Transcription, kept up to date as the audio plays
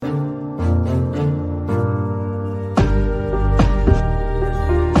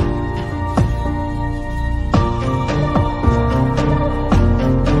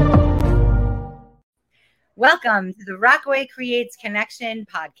Welcome to the Rockaway Creates Connection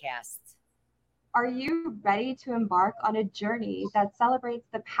podcast. Are you ready to embark on a journey that celebrates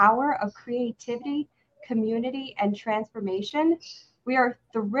the power of creativity, community, and transformation? We are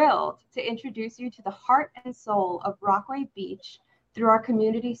thrilled to introduce you to the heart and soul of Rockaway Beach through our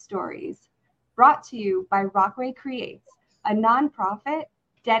community stories. Brought to you by Rockaway Creates, a nonprofit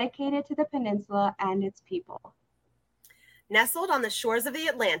dedicated to the peninsula and its people. Nestled on the shores of the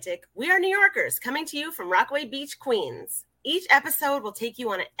Atlantic, we are New Yorkers coming to you from Rockaway Beach, Queens. Each episode will take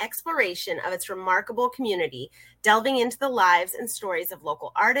you on an exploration of its remarkable community, delving into the lives and stories of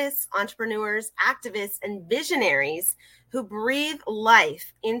local artists, entrepreneurs, activists, and visionaries who breathe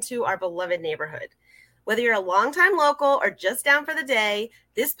life into our beloved neighborhood. Whether you're a longtime local or just down for the day,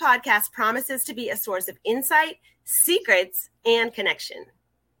 this podcast promises to be a source of insight, secrets, and connection.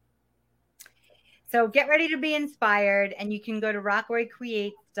 So get ready to be inspired, and you can go to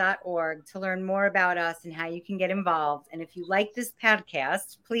rockawaycreates.org to learn more about us and how you can get involved. And if you like this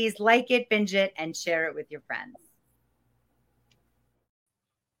podcast, please like it, binge it, and share it with your friends.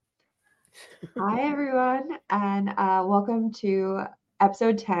 Hi, everyone, and welcome to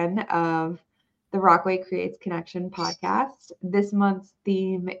episode 10 of the Rockaway Creates Connection podcast. This month's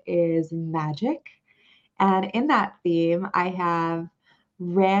theme is magic. And in that theme, I have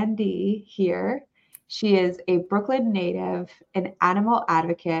Randi here. She is a Brooklyn native, an animal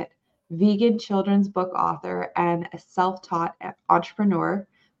advocate, vegan children's book author, and a self-taught entrepreneur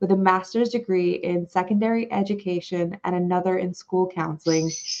with a master's degree in secondary education and another in school counseling,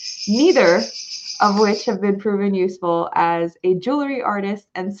 neither of which have been proven useful as a jewelry artist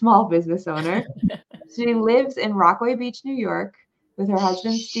and small business owner. She lives in Rockaway Beach, New York, with her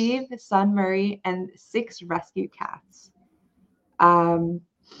husband, Steve, son, Murray, and 6 rescue cats.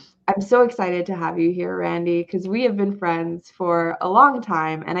 I'm so excited to have you here, Randi, because we have been friends for a long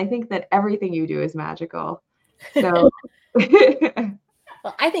time, and I think that everything you do is magical. So,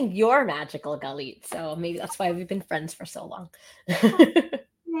 well, I think you're magical, Galit. So maybe that's why we've been friends for so long.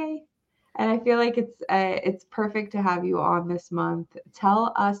 Yay. And I feel like it's perfect to have you on this month.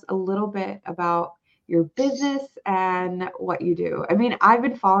 Tell us a little bit about your business and what you do. I mean, I've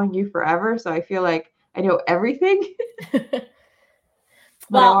been following you forever, so I feel like I know everything.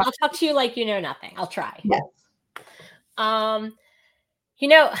 Well, I'll talk to you like you know nothing. I'll try. Yes.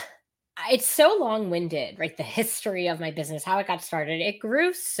 It's so long-winded, right? The history of my business, how it got started. It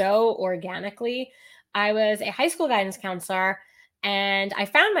grew so organically. I was a high school guidance counselor, and I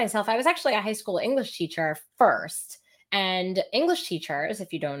found myself, I was actually a high school English teacher first. And English teachers,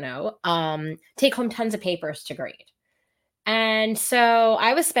 if you don't know, take home tons of papers to grade. And so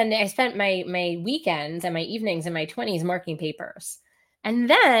I spent my weekends and my evenings in my 20s marking papers. And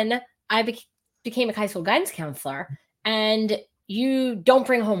then I became a high school guidance counselor, and you don't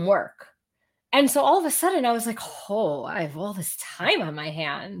bring home work. And so all of a sudden I was like, oh, I have all this time on my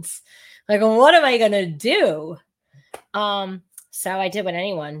hands. Like, what am I going to do? So I did what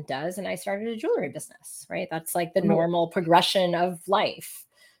anyone does, and I started a jewelry business, right? That's like the normal progression of life.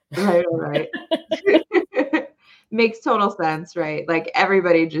 Right. Makes total sense, right? Like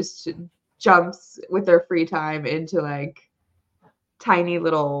everybody just jumps with their free time into like tiny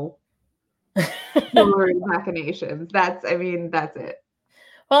little jewelry machinations. That's it.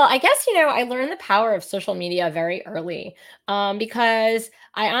 Well, I guess, I learned the power of social media very early because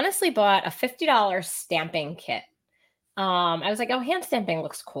I honestly bought a $50 stamping kit. I was like, oh, hand stamping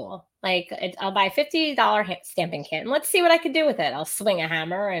looks cool. Like I'll buy a $50 stamping kit and let's see what I could do with it. I'll swing a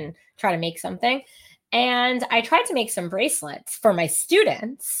hammer and try to make something. And I tried to make some bracelets for my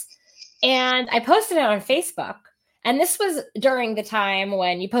students, and I posted it on Facebook. And this was during the time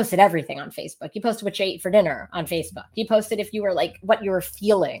when you posted everything on Facebook. You posted what you ate for dinner on Facebook. You posted if you were like what you were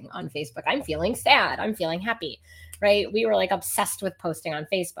feeling on Facebook. I'm feeling sad. I'm feeling happy, right? We were like obsessed with posting on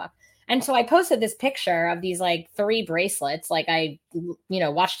Facebook. And so I posted this picture of these like 3 bracelets. Like I,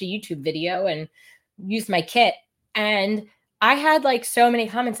 watched a YouTube video and used my kit. And I had like so many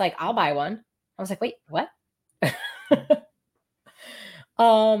comments like, I'll buy one. I was like, wait, what?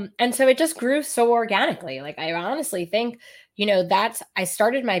 And so it just grew so organically. Like, I honestly think, I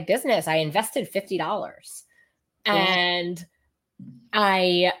started my business. I invested $50 and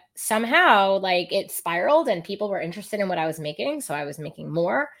I somehow it spiraled and people were interested in what I was making. So I was making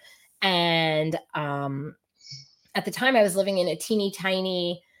more. And, at the time I was living in a teeny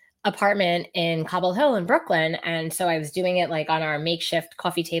tiny apartment in Cobble Hill in Brooklyn. And so I was doing it like on our makeshift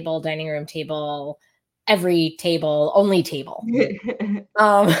coffee table, dining room table, every table, only table.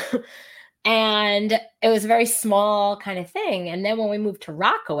 And it was a very small kind of thing. And then when we moved to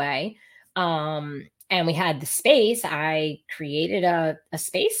Rockaway, and we had the space, I created a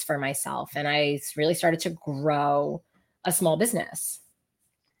space for myself, and I really started to grow a small business.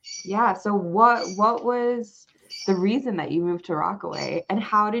 Yeah. So what was the reason that you moved to Rockaway, and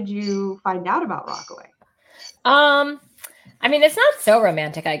how did you find out about Rockaway? I mean, it's not so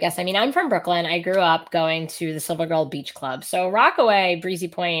romantic, I guess. I mean, I'm from Brooklyn. I grew up going to the Silver Girl Beach Club. So Rockaway, Breezy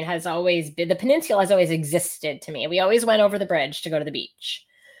Point has always been, the peninsula has always existed to me. We always went over the bridge to go to the beach.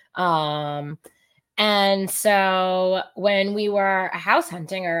 And so when we were house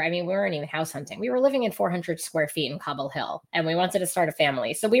hunting, we weren't even house hunting. We were living in 400 square feet in Cobble Hill, and we wanted to start a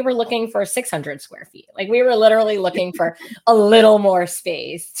family. So we were looking for 600 square feet. Like, we were literally looking for a little more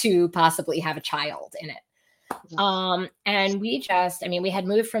space to possibly have a child in it. And we had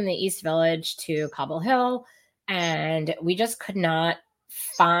moved from the East Village to Cobble Hill, and we just could not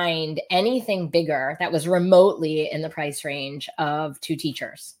find anything bigger that was remotely in the price range of 2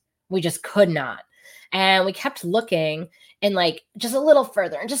 teachers. We just could not. And we kept looking and like just a little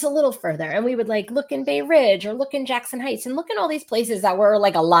further and just a little further. And we would like look in Bay Ridge or look in Jackson Heights and look in all these places that were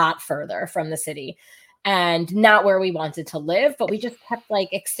like a lot further from the city and not where we wanted to live. But we just kept like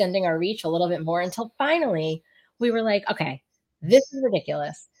extending our reach a little bit more until finally we were like, okay, this is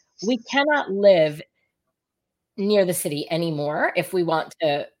ridiculous. We cannot live near the city anymore if we want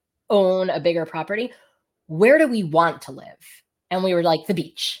to own a bigger property. Where do we want to live? And we were like, the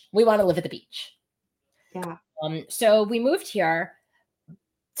beach. We want to live at the beach. Yeah. So we moved here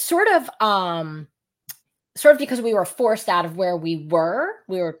sort of because we were forced out of where we were.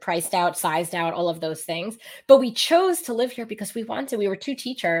 We were priced out, sized out, all of those things. But we chose to live here because we wanted. We were 2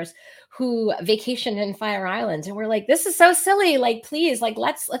 teachers who vacationed in Fire Island. And we're like, this is so silly. Like, please, like,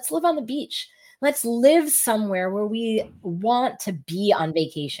 let's live on the beach. Let's live somewhere where we want to be on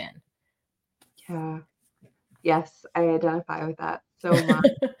vacation. Yeah. Yes, I identify with that so much.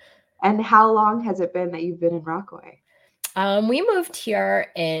 And how long has it been that you've been in Rockaway? We moved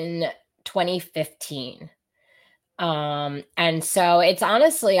here in 2015. And so it's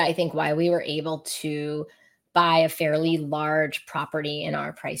honestly, I think, why we were able to buy a fairly large property in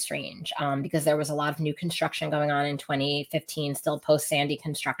our price range, because there was a lot of new construction going on in 2015, still post-Sandy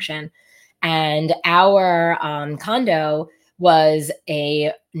construction. And our condo was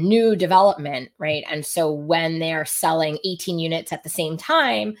a new development, right? And so when they're selling 18 units at the same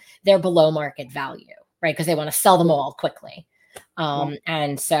time, they're below market value, right? Because they want to sell them all quickly.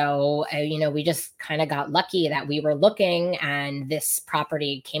 And so, we just kind of got lucky that we were looking and this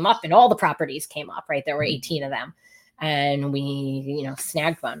property came up and all the properties came up, right? There were 18 of them and we,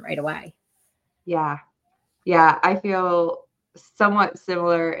 snagged one right away. Yeah. Yeah. I feel somewhat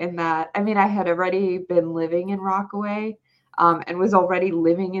similar in that. I mean, I had already been living in Rockaway, and was already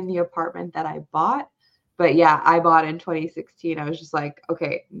living in the apartment that I bought. But yeah, I bought in 2016. I was just like,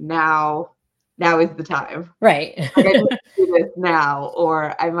 okay, now is the time. Right. Like, I need to do this now,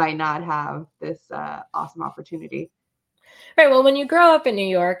 or I might not have this awesome opportunity. Right. Well, when you grow up in New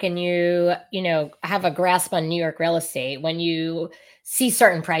York and you have a grasp on New York real estate, when you see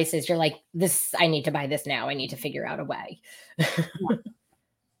certain prices, you're like, I need to buy this now. I need to figure out a way.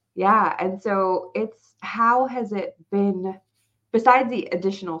 Yeah. And so how has it been, besides the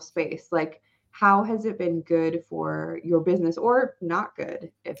additional space, like how has it been good for your business, or not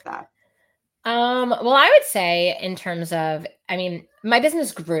good, if that? Well, I would say in terms of, my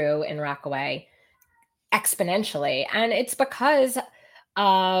business grew in Rockaway exponentially, and it's because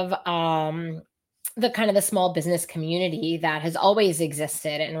of the kind of the small business community that has always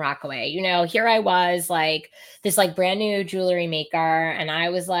existed in Rockaway. Here I was like this like brand new jewelry maker, and I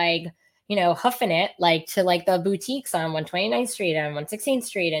was like, hoofing it like to like the boutiques on 129th Street and 116th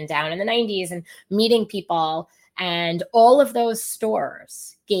Street and down in the 90s and meeting people. And all of those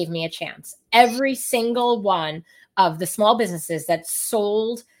stores gave me a chance. Every single one of the small businesses that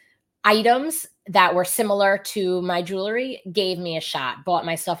sold items that were similar to my jewelry gave me a shot, bought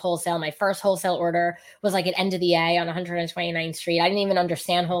my stuff wholesale. My first wholesale order was like at End of the A on 129th Street. I didn't even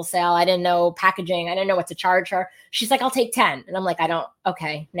understand wholesale. I didn't know packaging. I didn't know what to charge her. She's like, I'll take 10. And I'm like,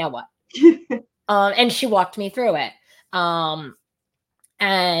 okay, now what? And she walked me through it. And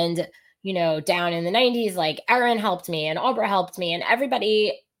down in the 90s, like Erin helped me and Aubrey helped me and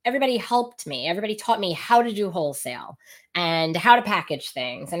everybody helped me. Everybody taught me how to do wholesale and how to package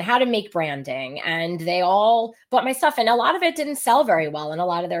things and how to make branding. And they all bought my stuff. And a lot of it didn't sell very well in a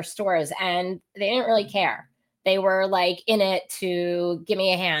lot of their stores. And they didn't really care. They were like in it to give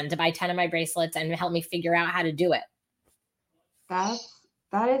me a hand to buy 10 of my bracelets and help me figure out how to do it.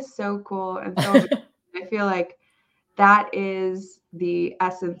 That is so cool. And so I feel like that is the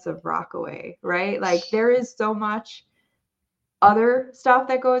essence of Rockaway, right? Like there is so much other stuff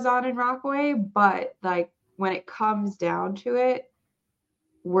that goes on in Rockaway, but like when it comes down to it,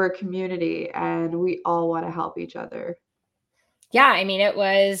 we're a community and we all want to help each other. Yeah, I mean, it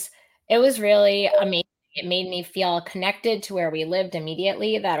was really amazing. It made me feel connected to where we lived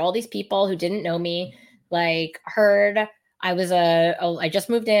immediately, that all these people who didn't know me, like, heard I just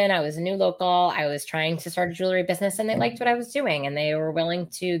moved in, I was a new local, I was trying to start a jewelry business, and they liked what I was doing, and they were willing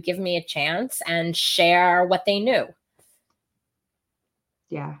to give me a chance and share what they knew.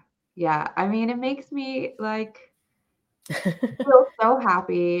 Yeah. Yeah. I mean, it makes me like feel so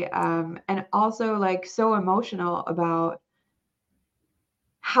happy, and also like so emotional about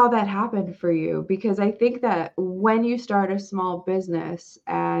how that happened for you, because I think that when you start a small business,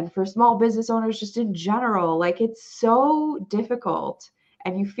 and for small business owners just in general, like it's so difficult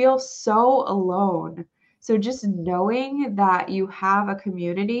and you feel so alone. So just knowing that you have a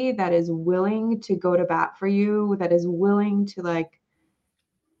community that is willing to go to bat for you, that is willing to like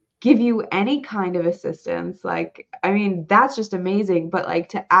give you any kind of assistance, like, I mean, that's just amazing. But like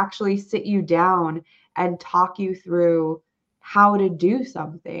to actually sit you down and talk you through how to do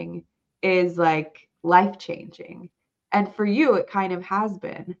something is like life changing. And for you, it kind of has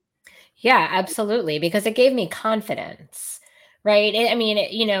been. Yeah, absolutely. Because it gave me confidence, right? I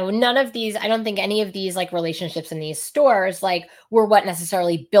mean, none of these, I don't think any of these like relationships in these stores like were what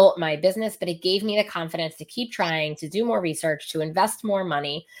necessarily built my business, but it gave me the confidence to keep trying, to do more research, to invest more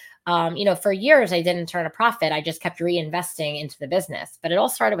money. For years, I didn't turn a profit. I just kept reinvesting into the business, but it all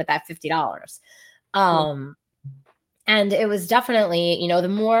started with that $50. And it was definitely, the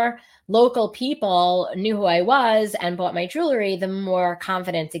more local people knew who I was and bought my jewelry, the more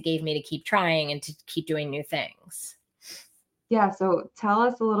confidence it gave me to keep trying and to keep doing new things. Yeah. So tell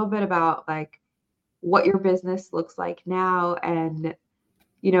us a little bit about like what your business looks like now, and,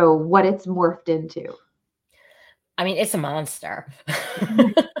 what it's morphed into. I mean, it's a monster.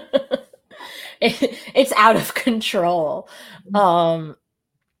 It's out of control. One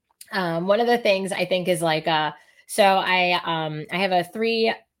of the things I think is like, so I have a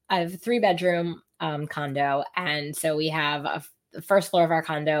three bedroom condo, and so we have the first floor of our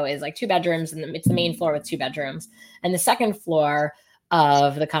condo is like 2 bedrooms, and it's the main floor with 2 bedrooms, and the second floor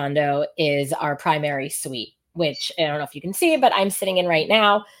of the condo is our primary suite, which I don't know if you can see, but I'm sitting in right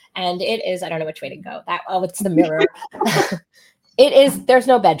now, and it is, I don't know which way to go. It's the mirror. It is, there's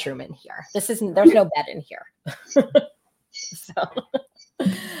no bedroom in here. There's no bed in here. So,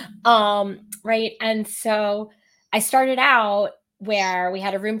 right. And so I started out where we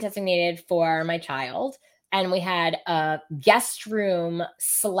had a room designated for my child, and we had a guest room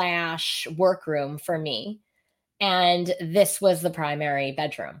 / workroom for me. And this was the primary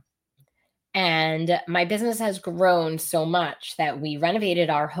bedroom. And my business has grown so much that we renovated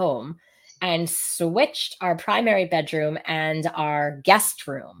our home and switched our primary bedroom and our guest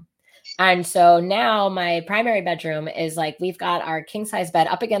room. And so now my primary bedroom is like, we've got our king size bed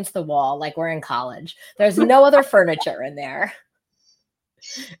up against the wall, like we're in college. There's no other furniture in there.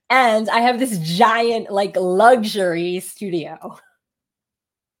 And I have this giant, like, luxury studio.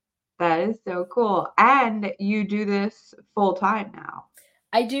 That is so cool. And you do this full time now.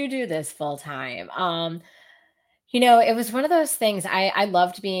 I do this full time. It was one of those things. I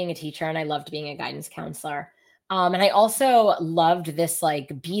loved being a teacher, and I loved being a guidance counselor. And I also loved this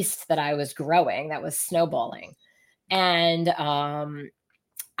like beast that I was growing that was snowballing. And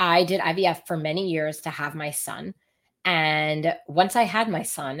I did IVF for many years to have my son. And once I had my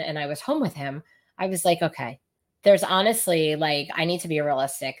son and I was home with him, I was like, okay, there's honestly, like, I need to be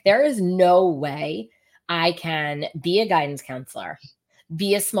realistic. There is no way I can be a guidance counselor,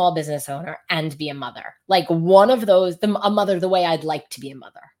 be a small business owner, and be a mother. Like one of those, a mother the way I'd like to be a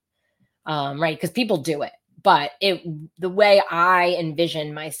mother. Right? Because people do it. But the way I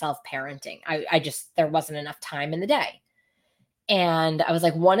envision myself parenting, there wasn't enough time in the day. And I was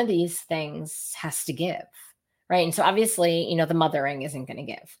like, one of these things has to give. Right. And so obviously, the mothering isn't going to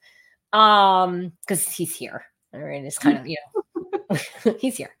give. Because he's here. And it's kind of,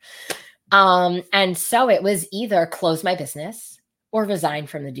 he's here. And so it was either close my business or resign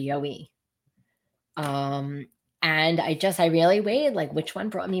from the DOE. And I really weighed like which one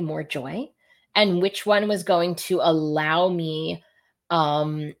brought me more joy and which one was going to allow me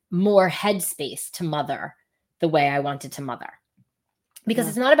more headspace to mother the way I wanted to mother. Because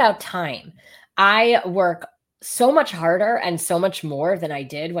It's not about time. I work so much harder and so much more than I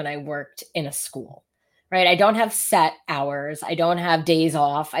did when I worked in a school, right? I don't have set hours. I don't have days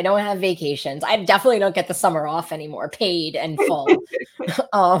off. I don't have vacations. I definitely don't get the summer off anymore, paid and full.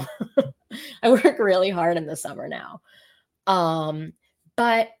 I work really hard in the summer now.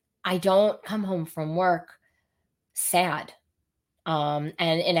 But I don't come home from work sad. and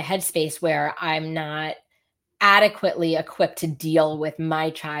in a headspace where I'm not adequately equipped to deal with my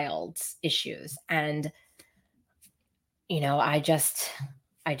child's issues. And, I just,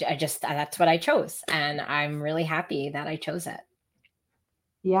 that's what I chose. And I'm really happy that I chose it.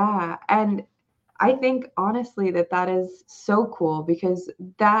 Yeah. And I think honestly that is so cool, because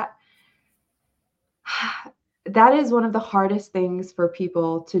that is one of the hardest things for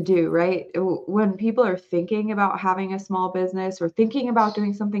people to do, right? When people are thinking about having a small business or thinking about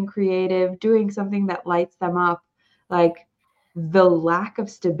doing something creative, doing something that lights them up, like the lack of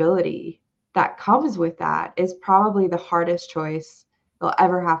stability that comes with that is probably the hardest choice they'll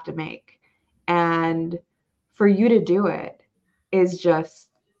ever have to make. And for you to do it is just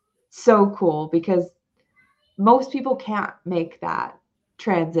so cool, because most people can't make that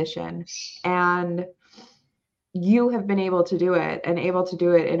transition. And you have been able to do it, and able to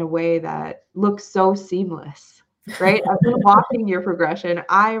do it in a way that looks so seamless, right? I've been watching your progression.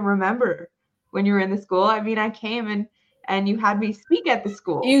 I remember when you were in the school. I mean, I came and you had me speak at the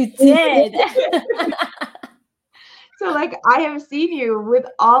school. You did. So like, I have seen you with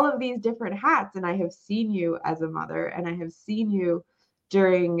all of these different hats, and I have seen you as a mother, and I have seen you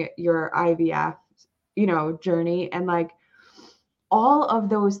during your IVF, journey. And like, all of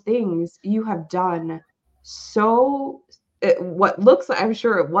those things you have done so, what looks like, I'm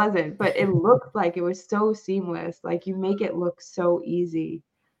sure it wasn't, but it looked like it was so seamless. Like, you make it look so easy.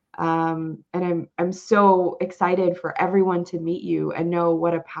 And I'm so excited for everyone to meet you and know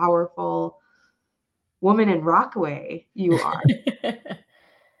what a powerful woman in Rockaway you are.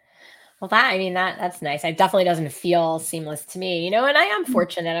 Well, that's nice. It definitely doesn't feel seamless to me, and I am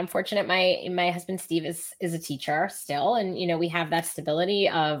fortunate. I'm fortunate. My husband, Steve, is a teacher still. And, we have that stability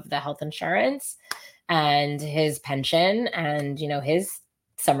of the health insurance and his pension and, his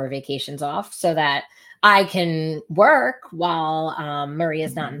summer vacations off, so that I can work while Murray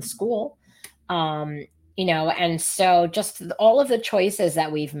is not in school. And so just all of the choices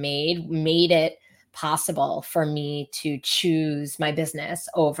that we've made it possible for me to choose my business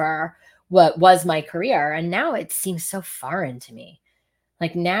over what was my career. And now it seems so foreign to me.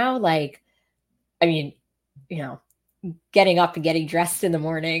 Like now, I mean, getting up and getting dressed in the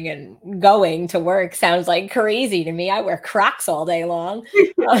morning and going to work sounds like crazy to me. I wear Crocs all day long.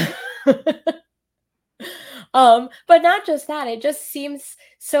 But not just that, it just seems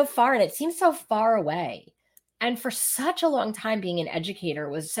so far, and it seems so far away. And for such a long time, being an educator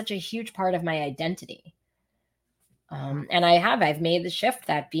was such a huge part of my identity. And I've made the shift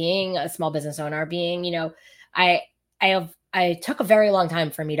that being a small business owner, I took a very long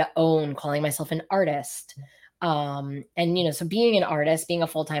time for me to own calling myself an artist. And, so being an artist, being a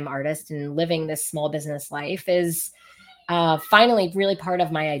full-time artist and living this small business life is finally really part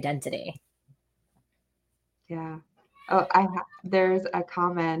of my identity. Yeah. Oh, there's a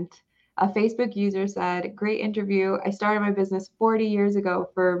comment. A Facebook user said, "Great interview. I started my business 40 years ago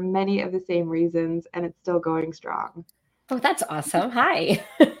for many of the same reasons, and it's still going strong." Oh, that's awesome. Hi.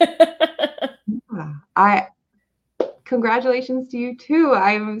 Yeah. Congratulations to you too.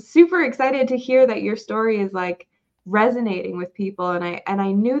 I'm super excited to hear that your story is like resonating with people. And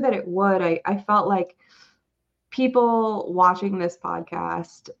I knew that it would. I felt like people watching this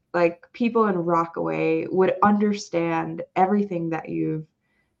podcast, like people in Rockaway, would understand everything that you've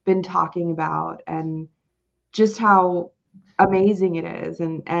been talking about, and just how amazing it is,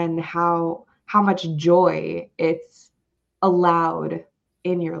 and how much joy it's allowed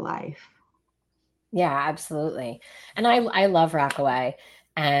in your life. Yeah, absolutely. And I love Rockaway.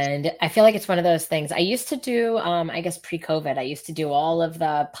 And I feel like it's one of those things I used to do, I guess pre-COVID, I used to do all of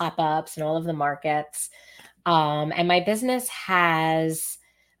the pop-ups and all of the markets. And my business has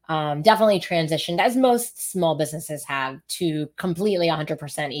definitely transitioned, as most small businesses have, to completely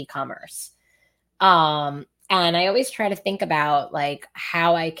 100% e-commerce. And I always try to think about like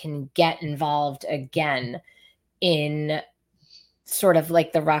how I can get involved again in sort of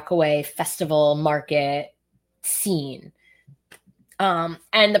like the Rockaway festival market scene.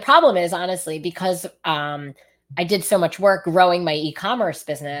 And the problem is, honestly, because I did so much work growing my e-commerce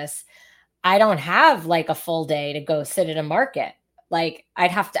business, I don't have like a full day to go sit at a market. Like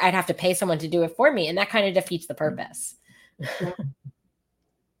I'd have to pay someone to do it for me, and that kind of defeats the purpose. Yeah.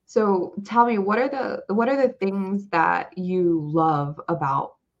 So tell me, what are the things that you love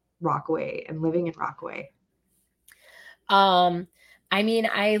about Rockaway and living in Rockaway? I mean,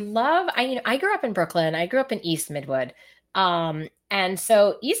 I grew up in Brooklyn. I grew up in East Midwood. And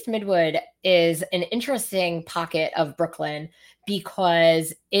so East Midwood is an interesting pocket of Brooklyn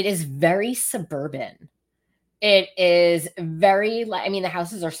because it is very suburban. It is very, the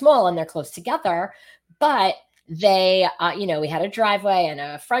houses are small and they're close together, but they, we had a driveway and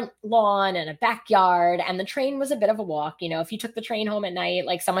a front lawn and a backyard, and the train was a bit of a walk. If you took the train home at night,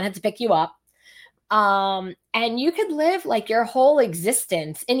 like someone had to pick you up. And you could live like your whole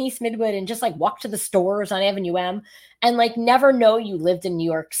existence in East Midwood and just like walk to the stores on Avenue M and like never know you lived in New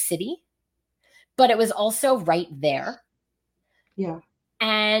York City, but it was also right there. Yeah.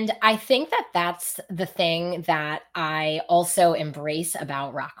 And I think that that's the thing that I also embrace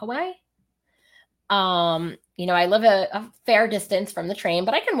about Rockaway. I live a fair distance from the train,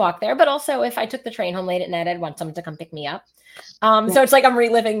 but I can walk there. But also if I took the train home late at night, I'd want someone to come pick me up. So it's like I'm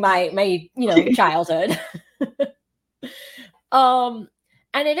reliving my childhood.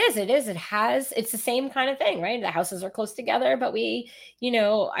 And it's the same kind of thing, right? The houses are close together, but I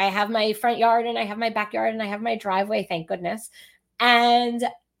have my front yard and I have my backyard and I have my driveway, thank goodness. And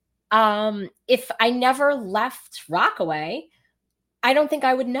if I never left Rockaway, I don't think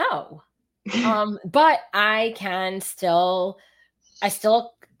I would know. But I still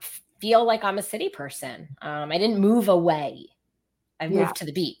feel like I'm a city person. I didn't move away. I moved to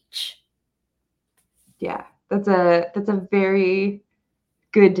the beach. Yeah, that's a very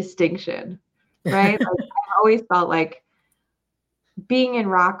good distinction, right? Like, I always felt like being in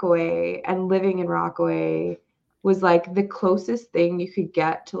Rockaway and living in Rockaway was like the closest thing you could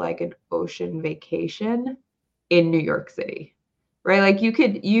get to like an ocean vacation in New York City, right? Like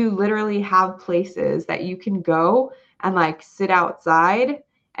you literally have places that you can go and like sit outside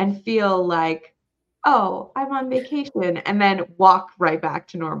and feel like, oh, I'm on vacation, and then walk right back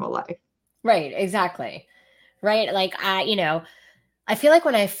to normal life. Right, exactly. Right. Like I feel like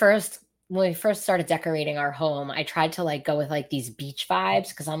when we first started decorating our home, I tried to like go with like these beach vibes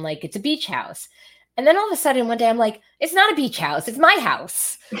because I'm like, it's a beach house. And then all of a sudden one day I'm like, it's not a beach house, it's my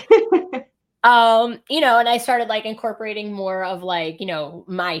house. And I started like incorporating more of like,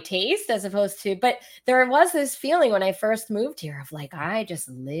 my taste as opposed to, but there was this feeling when I first moved here of like, I just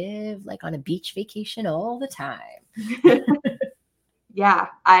live like on a beach vacation all the time. Yeah,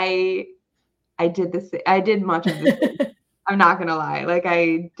 I did this. I did much of the same. I'm not gonna lie. Like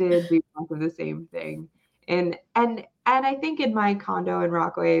I did do much of the same thing. And I think in my condo in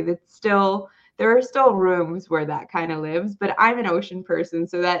Rockaway, there are still rooms where that kind of lives, but I'm an ocean person,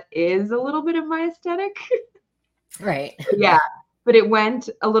 so that is a little bit of my aesthetic. Right. Yeah. But it went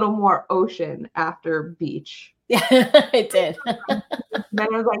a little more ocean after beach. Yeah, it did. Then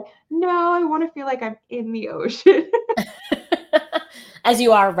I was like, no, I want to feel like I'm in the ocean. As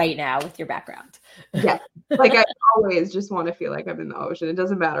you are right now with your background. Yeah. Like I always just want to feel like I'm in the ocean. It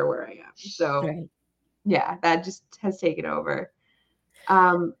doesn't matter where I am. So yeah, that just has taken over.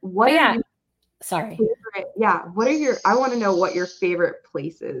 Sorry. I want to know what your favorite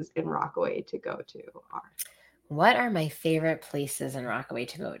places in Rockaway to go to are. What are my favorite places in Rockaway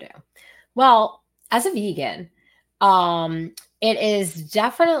to go to? Well, as a vegan, it is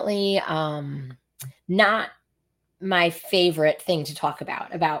definitely not my favorite thing to talk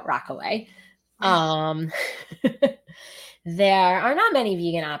about Rockaway. There are not many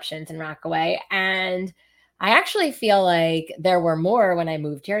vegan options in Rockaway, and I actually feel like there were more when I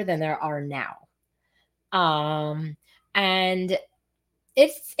moved here than there are now. And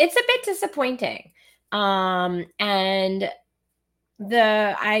it's a bit disappointing. And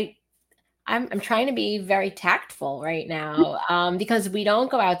I'm trying to be very tactful right now, because we don't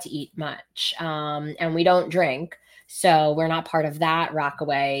go out to eat much, and we don't drink. So we're not part of that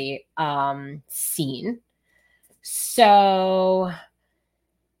Rockaway scene. So,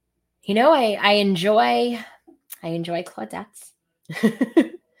 I enjoy Claudette's.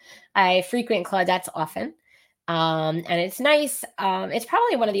 I frequent Claudette's often. And it's nice. It's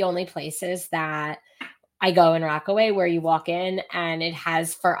probably one of the only places that I go in Rockaway where you walk in and it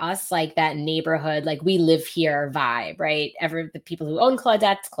has for us like that neighborhood, like we live here vibe, right? The people who own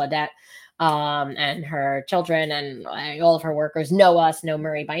Claudette, and her children and all of her workers know us, know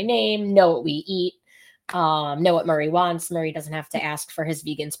Murray by name, know what we eat, know what Murray wants. Murray doesn't have to ask for his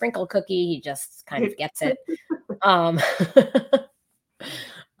vegan sprinkle cookie. He just kind of gets it.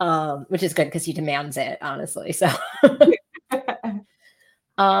 Which is good because he demands it, honestly. So,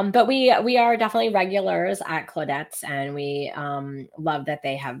 but we are definitely regulars at Claudette's, and we love that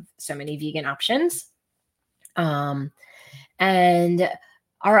they have so many vegan options. And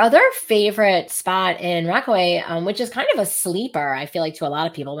our other favorite spot in Rockaway, which is kind of a sleeper, I feel like to a lot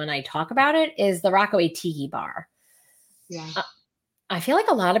of people when I talk about it, is the Rockaway Tiki Bar. Yeah, I feel like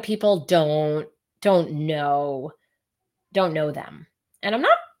a lot of people don't know them, and I'm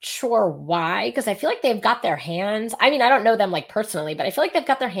not sure why, because I feel like they've got their hands. I mean, I don't know them like personally, but I feel like they've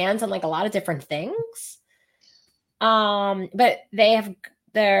got their hands on like a lot of different things. But they have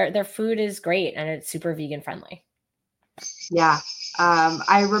their food is great and it's super vegan friendly. Yeah.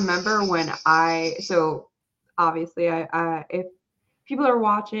 I remember when so obviously if people are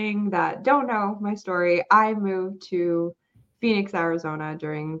watching that don't know my story, I moved to Phoenix, Arizona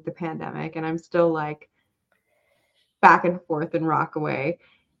during the pandemic, and I'm still like back and forth in Rockaway.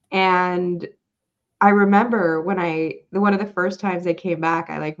 And I remember when one of the first times I came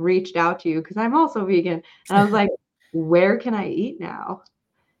back, I like reached out to you because I'm also vegan. And I was like, where can I eat now?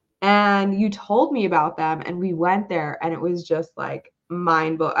 And you told me about them and we went there and it was just like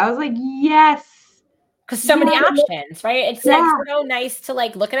mind blowing. I was like, yes. Because so many yes, options, right? It's like yeah, so nice to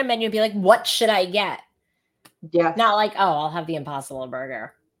like look at a menu and be like, what should I get? yes, Not like, oh, I'll have the Impossible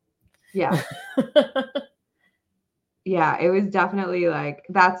Burger. yeah. Yeah, it was definitely like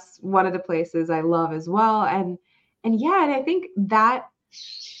that's one of the places I love as well. And yeah, and I think that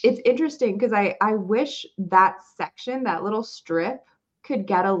it's interesting because I wish that section, that little strip, could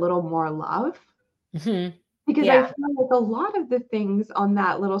get a little more love. Mhm. Because I Yeah. feel like a lot of the things on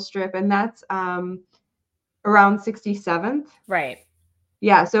that little strip, and that's around 67th. Right.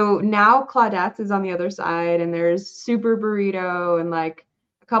 Yeah, so now Claudette's is on the other side, and there's Super Burrito and like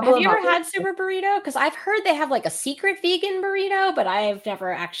a couple Have of you ever other. had Super Burrito? Because I've heard they have like a secret vegan burrito, but I've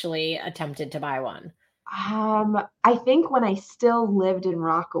never actually attempted to buy one. I think when I still lived in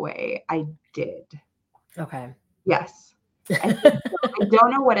Rockaway, I did. Okay. Yes. I think so. I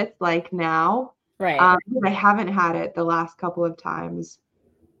don't know what it's like now. Right. Because I haven't had it the last couple of times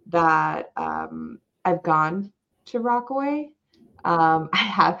that I've gone to Rockaway. I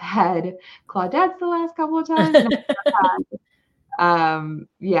have had Claudette's the last couple of times, and I've had,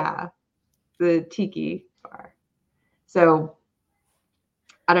 yeah, the tiki bar. So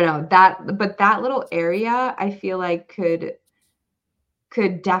I don't know but that little area I feel like could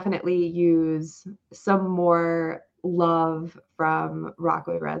definitely use some more love from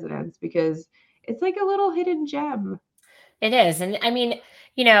Rockaway residents because it's like a little hidden gem. It is. And I mean,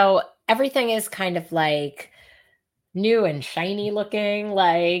 everything is kind of like new and shiny looking.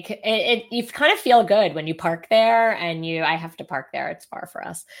 Like you kind of feel good when you park there and I have to park there. It's far for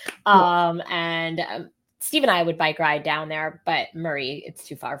us. And Steve and I would bike ride down there, but Murray, it's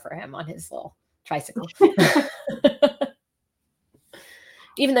too far for him on his little tricycle.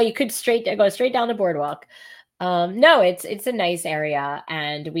 Even though you could go straight down the boardwalk. No, it's a nice area,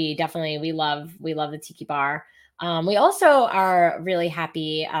 and we love the tiki bar. We also are really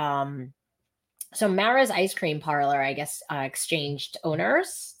happy. So Mara's ice cream parlor, I guess, exchanged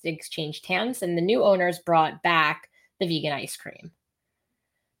hands, and the new owners brought back the vegan ice cream.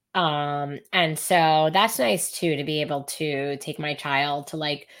 And so that's nice too, to be able to take my child to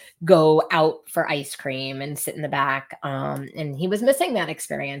like go out for ice cream and sit in the back. And he was missing that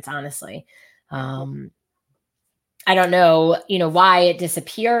experience, honestly. I don't know, why it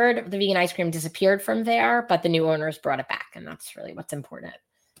disappeared. The vegan ice cream disappeared from there, but the new owners brought it back. And that's really what's important.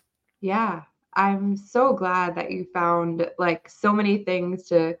 Yeah. I'm so glad that you found like so many things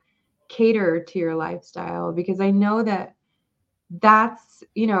to cater to your lifestyle because I know that that's,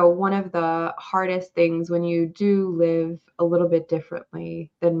 one of the hardest things when you do live a little bit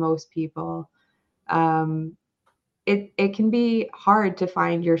differently than most people. It can be hard to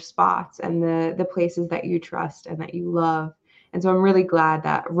find your spots and the places that you trust and that you love. And so I'm really glad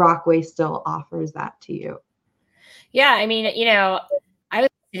that Rockaway still offers that to you. Yeah, I mean, I was a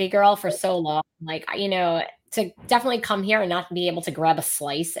city girl for so long. Like, to definitely come here and not be able to grab a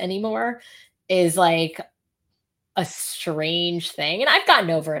slice anymore is like a strange thing. And I've gotten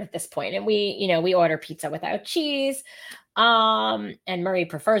over it at this point. And we order pizza without cheese. And Murray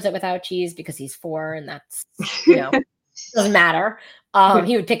prefers it without cheese because he's 4 and that's, doesn't matter.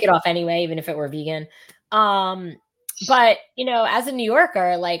 He would pick it off anyway, even if it were vegan. But, as a New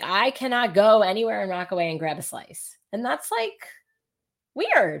Yorker, like I cannot go anywhere in Rockaway and grab a slice. And that's like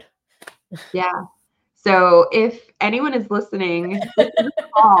weird. Yeah. So if anyone is listening, this is a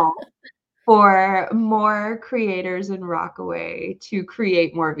call for more creators in Rockaway to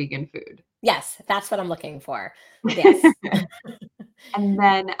create more vegan food. Yes, that's what I'm looking for. Yes. And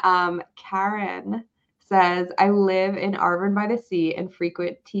then Karen says, I live in Arvin by the Sea and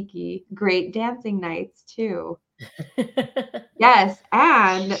frequent tiki. Great dancing nights too. Yes,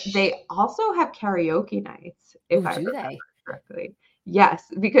 and they also have karaoke nights, if I remember correctly. Yes,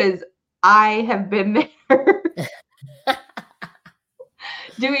 because I have been there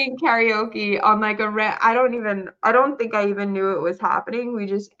doing karaoke on like I don't think I even knew it was happening. We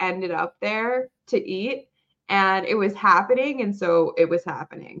just ended up there to eat and it was happening, and so it was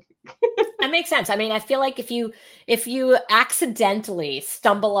happening. That makes sense. I mean, I feel like if you accidentally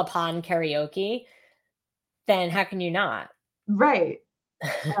stumble upon karaoke, then how can you not? Right.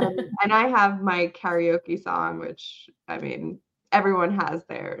 And I have my karaoke song, which, I mean, everyone has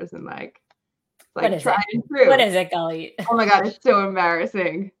theirs, and like, it's like tried and true. What is it, Gully? Oh my God, it's so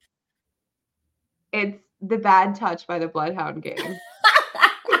embarrassing. It's The Bad Touch by the Bloodhound Gang.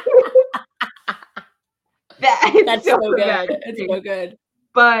 That's so good. It's so good.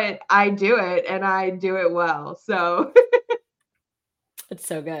 But I do it, and I do it well. So it's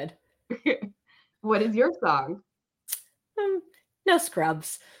so good. What is your song? No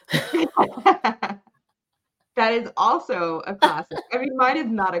Scrubs. That is also a classic. I mean, mine is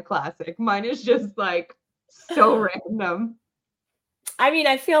not a classic. Mine is just like so random. I mean,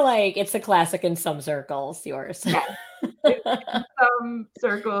 I feel like it's a classic in some circles, yours. Yeah. In some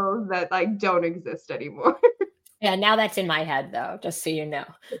circles that like don't exist anymore. Yeah, now that's in my head though, just so you know.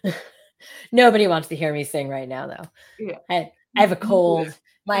 Nobody wants to hear me sing right now though. Yeah. I have a cold.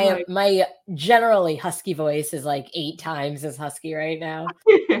 My generally husky voice is like 8 times as husky right now.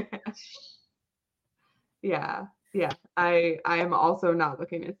 Yeah. I am also not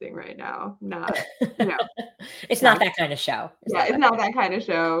looking to sing right now. Not, It's not that kind of show. It's not that kind of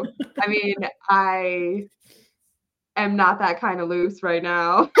show. I mean, I am not that kind of loose right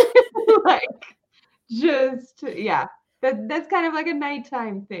now. Like, just, yeah. That's kind of like a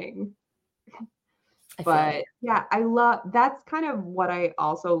nighttime thing. But yeah, that's kind of what I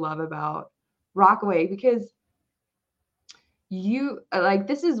also love about Rockaway, because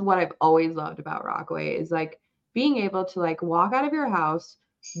this is what I've always loved about Rockaway, is like being able to like walk out of your house,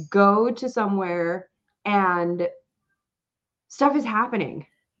 go to somewhere, and stuff is happening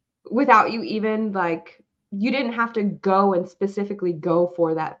without you even like, you didn't have to go and specifically go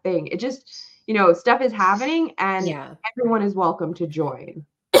for that thing. It just, stuff is happening, and everyone is welcome to join.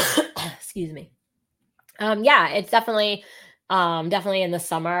 Excuse me. Yeah, it's definitely in the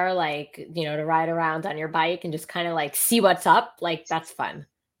summer, like, to ride around on your bike and just kind of like see what's up. Like, that's fun.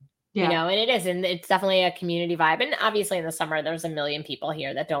 Yeah. And it is. And it's definitely a community vibe. And obviously in the summer, there's a million people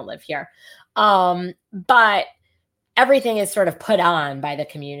here that don't live here. But everything is sort of put on by the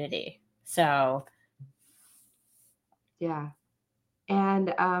community. So. Yeah.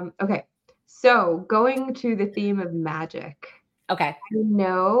 And, okay. So going to the theme of magic. Okay. I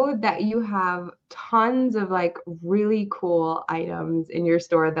know that you have tons of like really cool items in your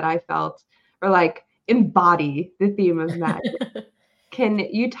store that I felt or like embody the theme of magic. Can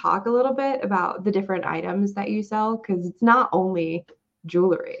you talk a little bit about the different items that you sell? Because it's not only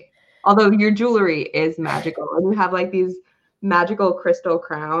jewelry, although your jewelry is magical, and you have like these magical crystal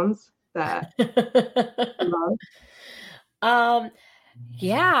crowns that I love.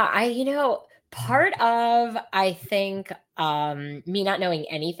 Yeah, part of, I think, me not knowing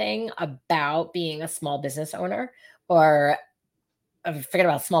anything about being a small business owner, or forget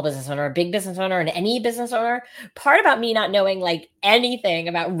about small business owner, a big business owner, and any business owner, part about me not knowing like anything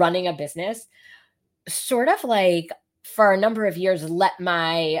about running a business, sort of like for a number of years, let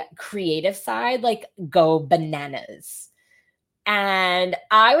my creative side like go bananas. And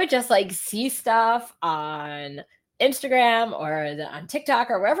I would just like see stuff on Instagram or on TikTok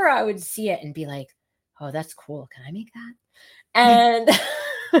or wherever I would see it and be like, oh, that's cool. Can I make that? And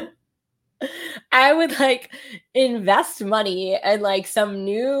I would like invest money in like some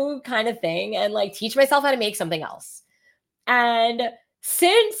new kind of thing and like teach myself how to make something else. And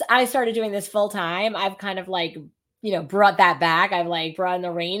since I started doing this full time, I've kind of like, brought that back. I've like brought in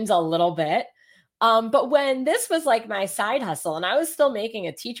the reins a little bit. But when this was like my side hustle and I was still making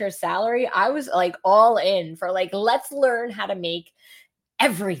a teacher's salary, I was like all in for like, let's learn how to make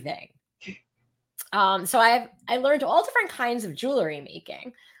everything. So I learned all different kinds of jewelry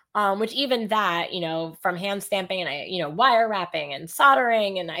making, which even that, from hand stamping and wire wrapping and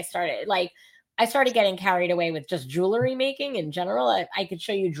soldering. And I started getting carried away with just jewelry making in general. I could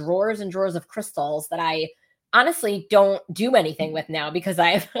show you drawers and drawers of crystals that I honestly don't do anything with now because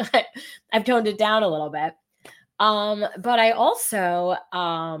I've toned it down a little bit. But I also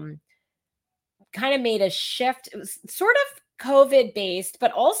kind of made a shift. It was sort of COVID based,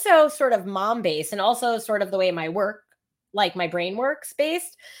 but also sort of mom based, and also sort of the way my brain works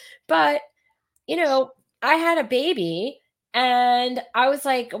based. But, I had a baby and I was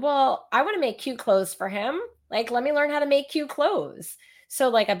like, well, I want to make cute clothes for him. Like, let me learn how to make cute clothes. So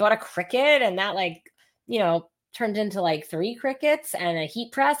like I bought a Cricut, and that turned into like 3 Cricuts and a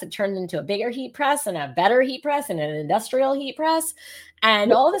heat press. It turned into a bigger heat press and a better heat press and an industrial heat press.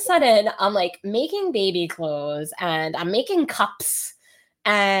 And all of a sudden I'm like making baby clothes, and I'm making cups,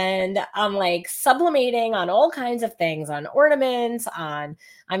 and I'm like sublimating on all kinds of things, on ornaments, I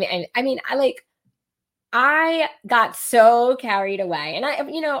I got so carried away. And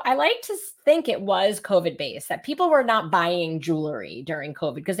I like to think it was COVID based, that people were not buying jewelry during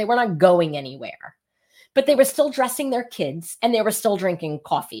COVID because they were not going anywhere. But they were still dressing their kids, and they were still drinking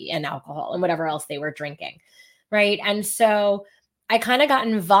coffee and alcohol and whatever else they were drinking. Right. And so I kind of got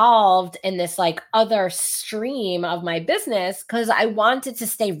involved in this like other stream of my business because I wanted to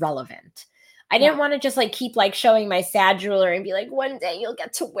stay relevant. I didn't want to just like keep like showing my sad jewelry and be like, one day you'll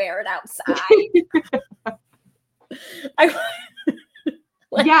get to wear it outside.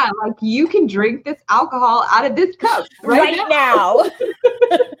 Yeah, like you can drink this alcohol out of this cup right now.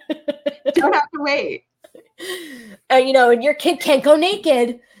 Don't have to wait. And your kid can't go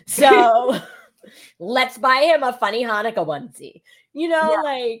naked. So let's buy him a funny Hanukkah onesie,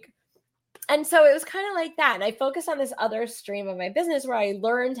 and so it was kind of like that. And I focused on this other stream of my business where I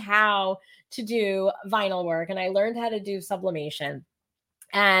learned how to do vinyl work and I learned how to do sublimation.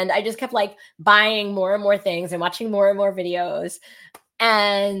 And I just kept like buying more and more things and watching more and more videos.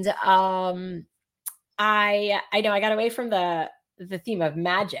 And I know I got away from the theme of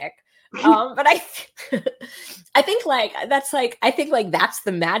magic. But I think that's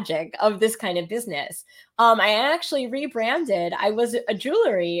the magic of this kind of business. I actually rebranded. I was a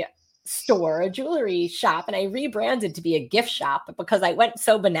jewelry store, a jewelry shop, and I rebranded to be a gift shop because I went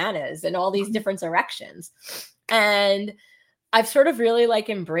so bananas in all these different directions. And I've sort of really like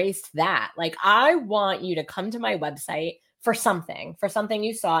embraced that. Like, I want you to come to my website for something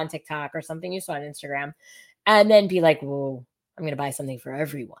you saw on TikTok or something you saw on Instagram, and then be like, whoa, I'm going to buy something for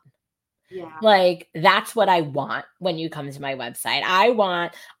everyone. Yeah. Like, that's what I want when you come to my website.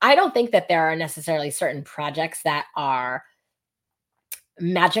 I don't think that there are necessarily certain projects that are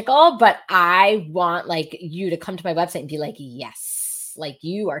magical, but I want like you to come to my website and be like, yes, like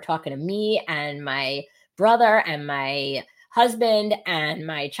you are talking to me and my brother and my husband and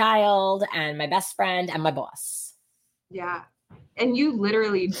my child and my best friend and my boss. Yeah. And you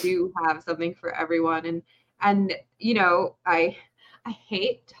literally do have something for everyone. And I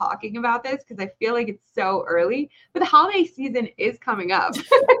hate talking about this because I feel like it's so early, but the holiday season is coming up.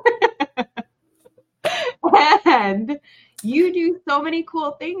 And you do so many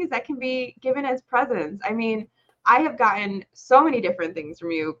cool things that can be given as presents. I mean, I have gotten so many different things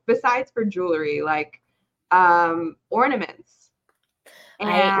from you besides for jewelry, like ornaments.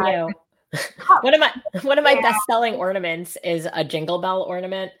 And one of my best-selling ornaments is a jingle bell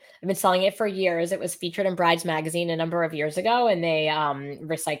ornament. I've been selling it for years. It was featured in Brides Magazine a number of years ago, and they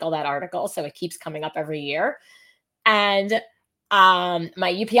recycle that article, so it keeps coming up every year. And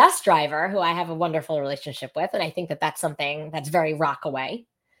my UPS driver, who I have a wonderful relationship with, and I think that that's something that's very Rockaway.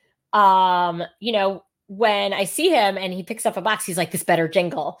 When I see him and he picks up a box, he's like, this better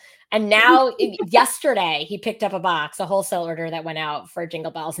jingle. And now yesterday he picked up a wholesale order that went out for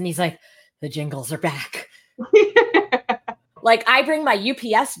jingle bells. And he's like, the jingles are back. Like, I bring my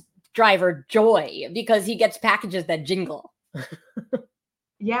UPS driver joy because he gets packages that jingle.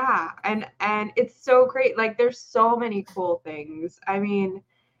 Yeah. And it's so great. Like, there's so many cool things. I mean,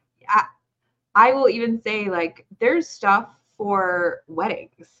 I will even say, like, there's stuff for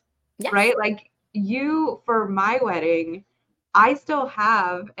weddings, right? Like, for my wedding, I still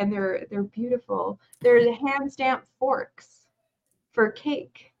have, and they're beautiful. They're the hand stamped forks for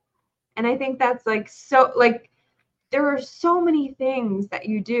cake. And I think that's like, so like, there are so many things that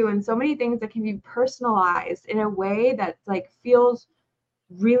you do and so many things that can be personalized in a way that like feels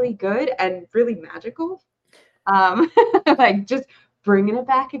really good and really magical. Like, just bringing it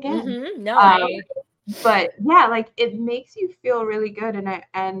back again. But yeah, like, it makes you feel really good.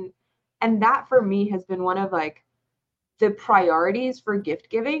 And that for me has been one of like the priorities for gift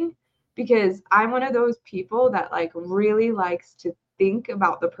giving, because I'm one of those people that like really likes to think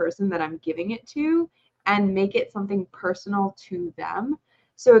about the person that I'm giving it to and make it something personal to them.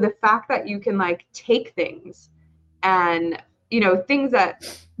 So the fact that you can like take things and, things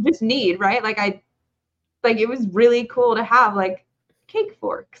that just need, right? Like, it was really cool to have like cake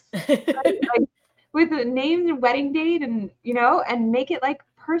forks, right? Like, with the names and wedding date and, and make it like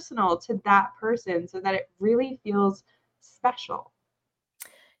personal to that person so that it really feels special.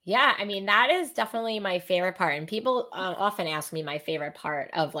 Yeah, I mean, that is definitely my favorite part. And people often ask me my favorite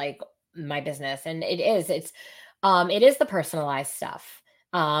part of like my business. And it is the personalized stuff.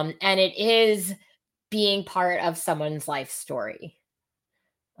 And it is being part of someone's life story.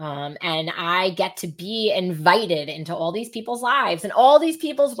 And I get to be invited into all these people's lives and all these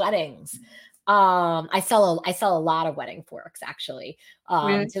people's weddings. I sell a lot of wedding forks, actually.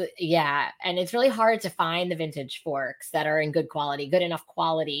 Really? And it's really hard to find the vintage forks that are in good enough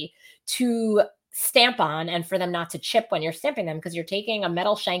quality to stamp on, and for them not to chip when you're stamping them, because you're taking a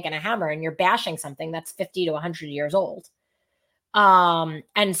metal shank and a hammer and you're bashing something that's 50 to 100 years old.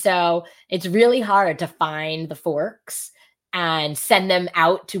 And so it's really hard to find the forks and send them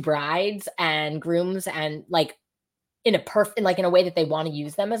out to brides and grooms, and like in a way that they want to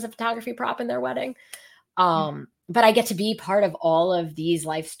use them as a photography prop in their wedding. But I get to be part of all of these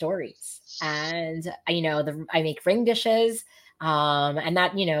life stories, and I make ring dishes, and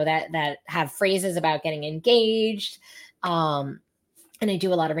that have phrases about getting engaged. And I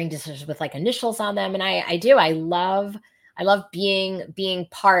do a lot of ring dishes with like initials on them. And I love being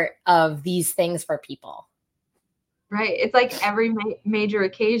part of these things for people. Right. It's like every major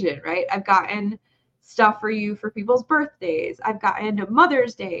occasion, right? I've gotten stuff for you for people's birthdays. I've gotten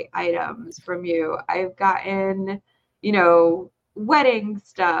Mother's Day items from you. I've gotten, wedding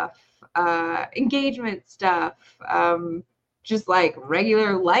stuff, engagement stuff, just like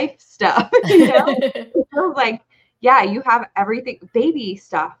regular life stuff, It feels like, yeah, you have everything, baby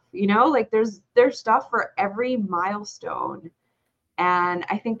stuff, like there's stuff for every milestone. And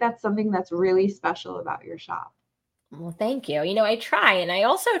I think that's something that's really special about your shop. Well, thank you. I try, and I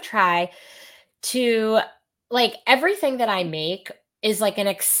also try to, like, everything that I make is like an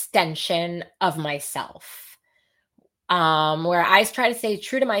extension of myself. Where I try to stay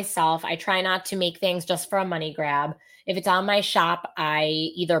true to myself. I try not to make things just for a money grab. If it's on my shop, I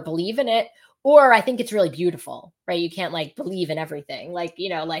either believe in it or I think it's really beautiful, right? You can't like believe in everything. Like,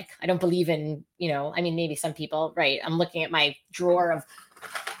 like I don't believe in, maybe some people, right? I'm looking at my drawer of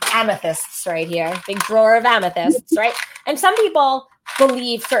amethysts right here, big drawer of amethysts, right? And some people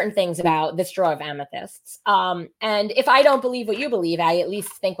believe certain things about this drawer of amethysts. And if I don't believe what you believe, I at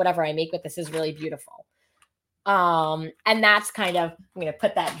least think whatever I make with this is really beautiful. And that's kind of, I'm going to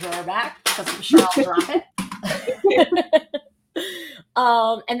put that drawer back because I'm sure I'll drop it.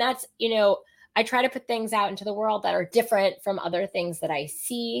 And that's, I try to put things out into the world that are different from other things that I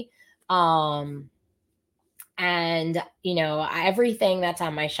see. And, everything that's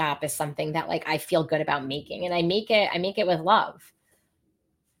on my shop is something that like I feel good about making, and I make it with love.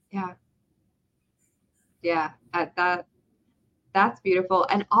 Yeah. Yeah. That's beautiful.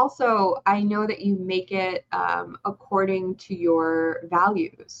 And also I know that you make it, according to your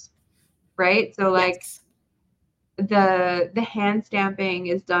values, right? So like Yes. the hand stamping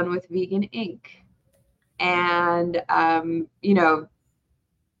is done with vegan ink, and,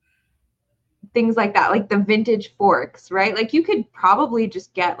 things like that, like the vintage forks, right? Like you could probably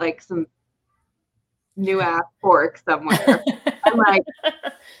just get like some new ass fork somewhere. And like,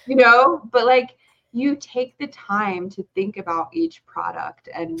 but like you take the time to think about each product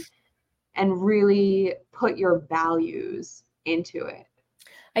and really put your values into it.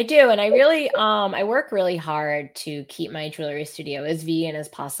 I do. And I really, I work really hard to keep my jewelry studio as vegan as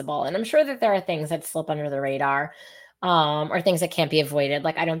possible. And I'm sure that there are things that slip under the radar, or things that can't be avoided.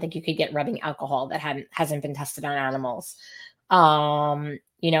 Like, I don't think you could get rubbing alcohol that hasn't been tested on animals. And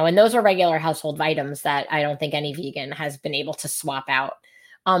those are regular household items that I don't think any vegan has been able to swap out.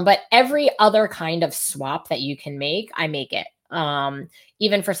 But every other kind of swap that you can make, I make it.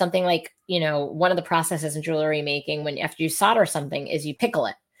 Even for something like, one of the processes in jewelry making, after you solder something, is you pickle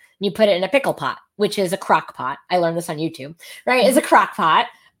it. You put it in a pickle pot, which is a crock pot. I learned this on YouTube, right? Is a crock pot.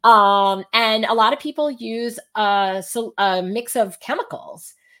 And a lot of people use a mix of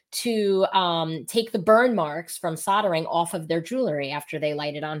chemicals to take the burn marks from soldering off of their jewelry after they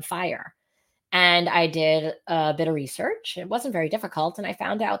light it on fire. And I did a bit of research. It wasn't very difficult. And I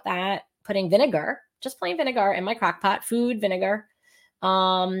found out that putting vinegar, just plain vinegar, in my crock pot, food vinegar,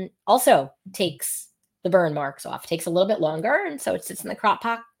 also takes the burn marks off. It takes a little bit longer. And so it sits in the crock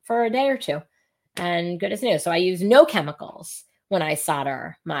pot for a day or two and good as new. So I use no chemicals when I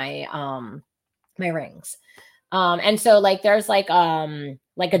solder my my rings. And so like there's like a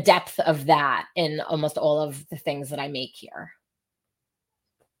depth of that in almost all of the things that I make here.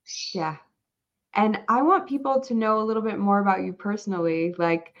 Yeah. And I want people to know a little bit more about you personally.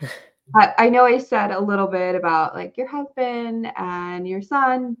 Like, I know I said a little bit about like your husband and your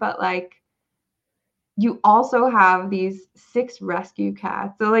son, but like you also have these 6 rescue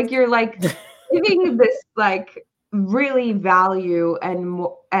cats. So like you're like giving this like really value and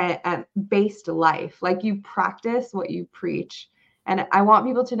based life. Like you practice what you preach. And I want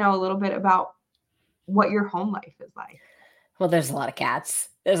people to know a little bit about what your home life is like. Well, there's a lot of cats.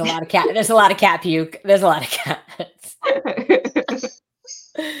 There's a lot of cat puke. There's a lot of cats.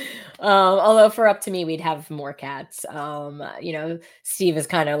 Although for up to me, we'd have more cats. Steve has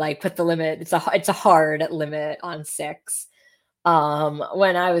kind of like put the limit. It's a hard limit on 6.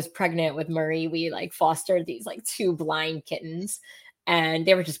 When I was pregnant with Murray, we like fostered these like 2 blind kittens. and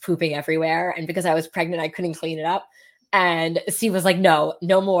they were just pooping everywhere. And because I was pregnant, I couldn't clean it up. And Steve was like, no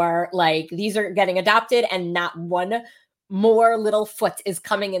more. Like, these are getting adopted, and not one more little foot is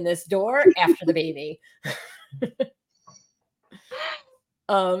coming in this door after the baby.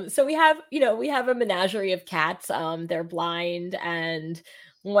 So we have a menagerie of cats. They're blind, and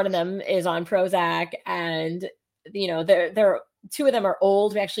one of them is on Prozac, and they're two of them are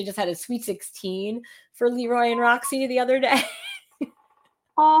old. We actually just had a sweet 16 for Leroy and Roxy the other day.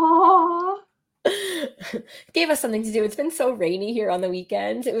 Aww. Gave us something to do. It's been so rainy here on the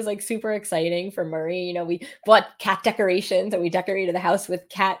weekends. It was like super exciting for Murray. We bought cat decorations, and we decorated the house with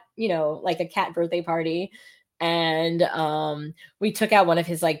cat, like a cat birthday party. And we took out one of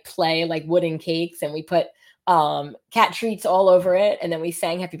his like play like wooden cakes, and we put cat treats all over it, and then we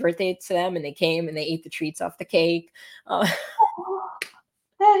sang happy birthday to them, and they came and they ate the treats off the cake.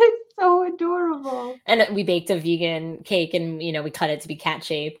 That is so adorable. And we baked a vegan cake, and we cut it to be cat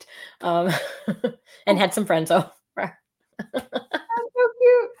shaped, and had some friends over. That's so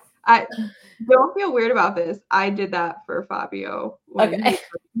cute. I don't feel weird about this. I did that for Fabio.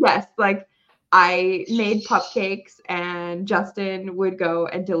 Yes, like I made cupcakes, and Justin would go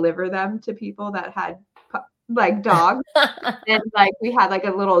and deliver them to people that had like dogs. And like we had like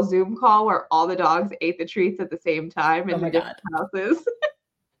a little Zoom call where all the dogs ate the treats at the same time in the different houses.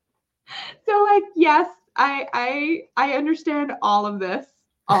 So like, yes, I understand all of this,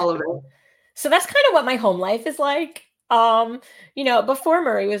 all of it. So that's kind of what my home life is like. Before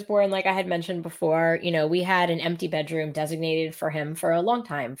Murray was born, like I had mentioned before, we had an empty bedroom designated for him for a long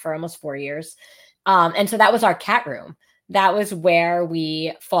time, for almost 4 years. And so that was our cat room. That was where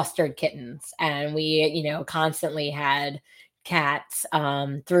we fostered kittens, and we, constantly had cats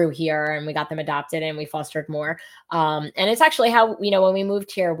through here, and we got them adopted, and we fostered more. And it's actually how, when we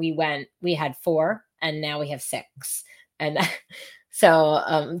moved here, we had 4, and now we have 6. And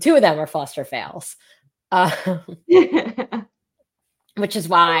so 2 of them are foster fails. Which is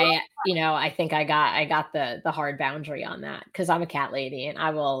why, I think I got the hard boundary on that, because I'm a cat lady and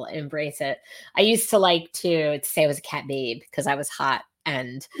I will embrace it. I used to like to say I was a cat babe because I was hot,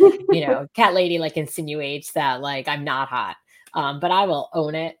 and cat lady like insinuates that like I'm not hot. But I will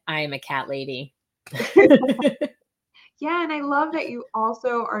own it. I am a cat lady. Yeah, and I love that you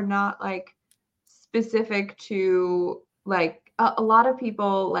also are not like specific to like a lot of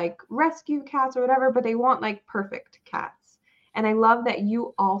people like rescue cats or whatever, but they want like perfect cats. And I love that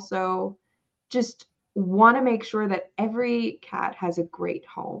you also just want to make sure that every cat has a great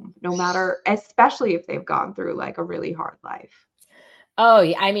home, no matter, especially if they've gone through like a really hard life. Oh,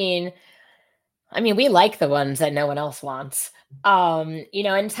 yeah. I mean, we like the ones that no one else wants. And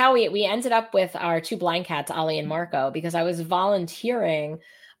it's how we ended up with our 2 blind cats, Ollie and Marco, because I was volunteering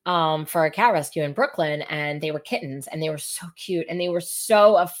for a cat rescue in Brooklyn, and they were kittens, and they were so cute, and they were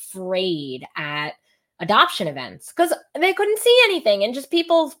so afraid at adoption events because they couldn't see anything, and just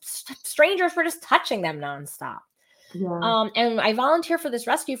strangers were just touching them nonstop. Yeah. And I volunteered for this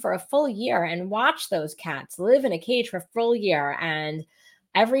rescue for a full year and watched those cats live in a cage for a full year. And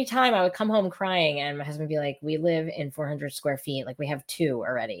every time I would come home crying, and my husband would be like, we live in 400 square feet. Like, we have 2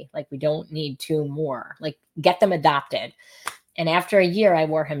 already. Like, we don't need 2 more. Like, get them adopted. And after a year, I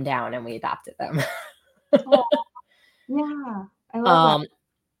wore him down and we adopted them. Oh, yeah. I love that.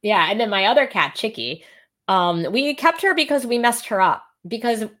 Yeah. And then my other cat, Chicky, we kept her because we messed her up,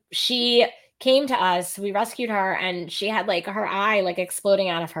 because she came to us, we rescued her, and she had like her eye like exploding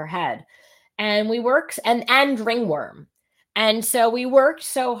out of her head. And we worked and ringworm. And so we worked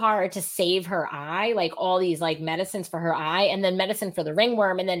so hard to save her eye, like all these like medicines for her eye, and then medicine for the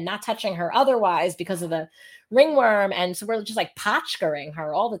ringworm, and then not touching her otherwise because of the ringworm. And so we're just like potchkering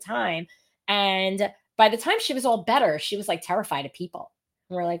her all the time. And by the time she was all better, she was like terrified of people.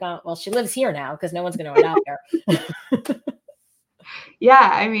 And we're like, oh, well, she lives here now because no one's going to adopt her. Yeah,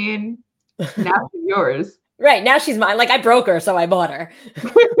 I mean, now she's yours. Right, now she's mine. Like, I broke her, so I bought her.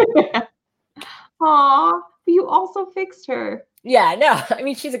 Aw, but you also fixed her. Yeah, no, I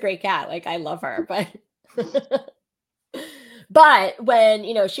mean, she's a great cat. Like, I love her, but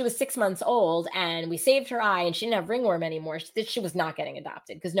when, she was 6 months old and we saved her eye and she didn't have ringworm anymore, she was not getting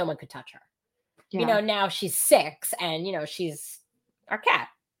adopted because no one could touch her. Yeah. Now she's 6 and, she's our cat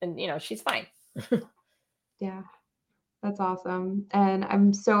and, she's fine. Yeah, that's awesome. And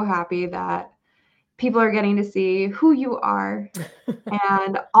I'm so happy that people are getting to see who you are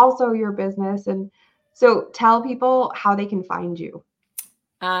and also your business. And so tell people how they can find you.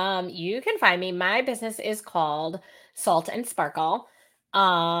 You can find me. My business is called Salt and Sparkle.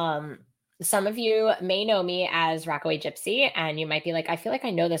 Some of you may know me as Rockaway Gypsy, and you might be like, I feel like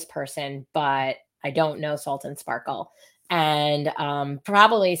I know this person, but I don't know Salt and Sparkle. And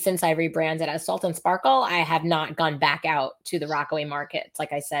probably since I rebranded as Salt and Sparkle, I have not gone back out to the Rockaway markets,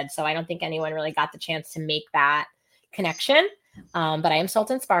 like I said. So I don't think anyone really got the chance to make that connection. But I am Salt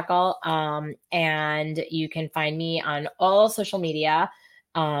and Sparkle. And you can find me on all social media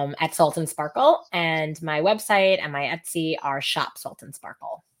at Salt and Sparkle. And my website and my Etsy are Shop Salt and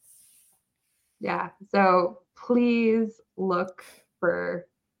Sparkle. Yeah. So please look for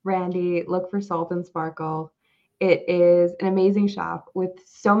Randi, look for Salt and Sparkle. It is an amazing shop with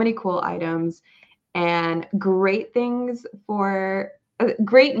so many cool items and great things for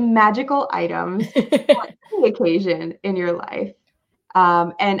great magical items for any occasion in your life.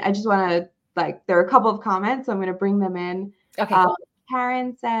 And I just want to there are a couple of comments, so I'm going to bring them in. Okay, cool.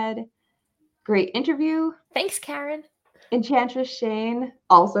 Karen said, "Great interview." Thanks, Karen. Enchantress Shane,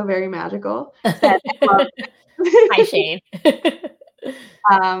 also very magical, said, "Hi, Shane."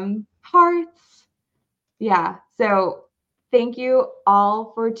 Hearts. Yeah. So thank you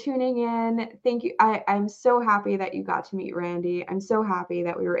all for tuning in. Thank you. I'm so happy that you got to meet Randi. I'm so happy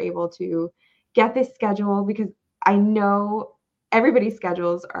that we were able to get this schedule because I know everybody's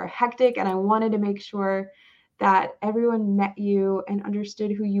schedules are hectic, and I wanted to make sure that everyone met you and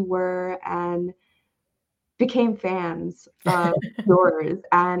understood who you were and became fans of yours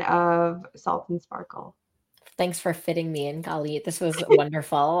and of Salt and Sparkle. Thanks for fitting me in, Golly. This was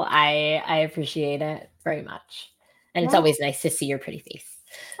wonderful. I appreciate it very much. And it's always nice to see your pretty face.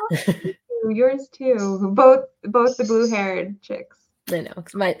 Oh, yours too. Both the blue-haired chicks. I know.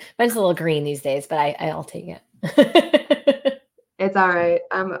 Mine's a little green these days, but I'll take it. It's all right.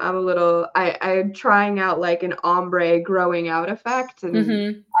 I'm trying out like an ombre growing out effect,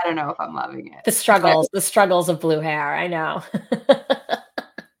 and I don't know if I'm loving it. The struggles of blue hair. I know.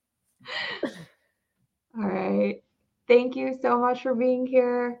 All right. Thank you so much for being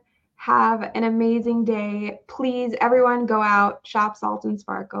here. Have an amazing day. Please, everyone, go out, shop Salt and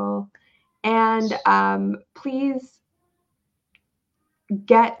Sparkle, and please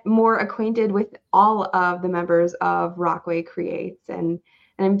get more acquainted with all of the members of Rockaway Creates. And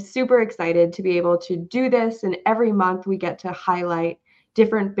I'm super excited to be able to do this. And every month we get to highlight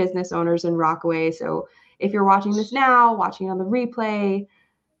different business owners in Rockaway. So if you're watching this now, watching on the replay,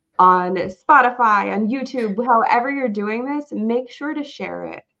 on Spotify, on YouTube, however you're doing this, make sure to share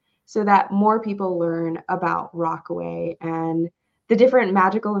it so that more people learn about Rockaway and the different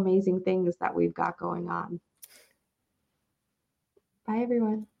magical, amazing things that we've got going on. Bye,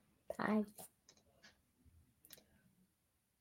 everyone. Bye.